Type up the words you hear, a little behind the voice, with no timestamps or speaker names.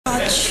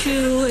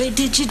Chewy,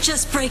 did you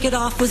just break it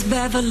off with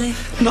Beverly?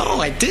 No,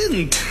 I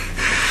didn't.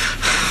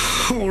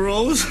 Oh,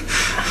 Rose.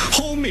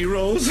 Hold me,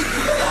 Rose.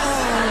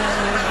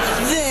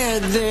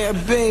 There,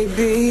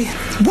 baby.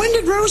 When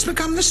did Rose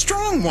become the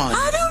strong one?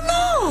 I don't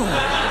know.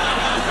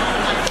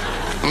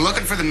 I'm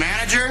looking for the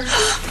manager.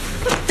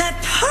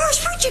 That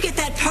purse? Where'd you get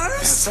that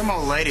purse? Some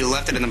old lady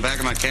left it in the back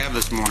of my cab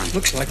this morning.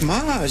 Looks like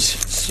Maz.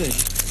 Let's see.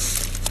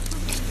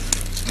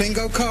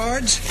 Bingo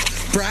cards,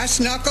 brass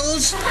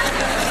knuckles,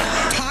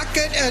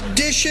 pocket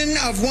edition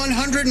of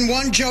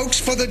 101 jokes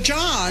for the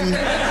John.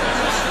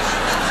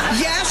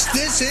 Yes,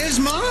 this is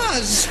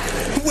Maz.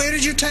 Where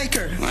did you take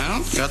her?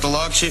 Well, got the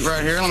log sheet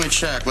right here. Let me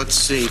check. Let's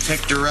see.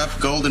 Picked her up,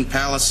 Golden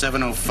Palace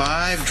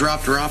 705.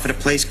 Dropped her off at a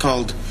place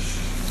called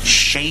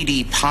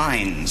Shady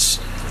Pines.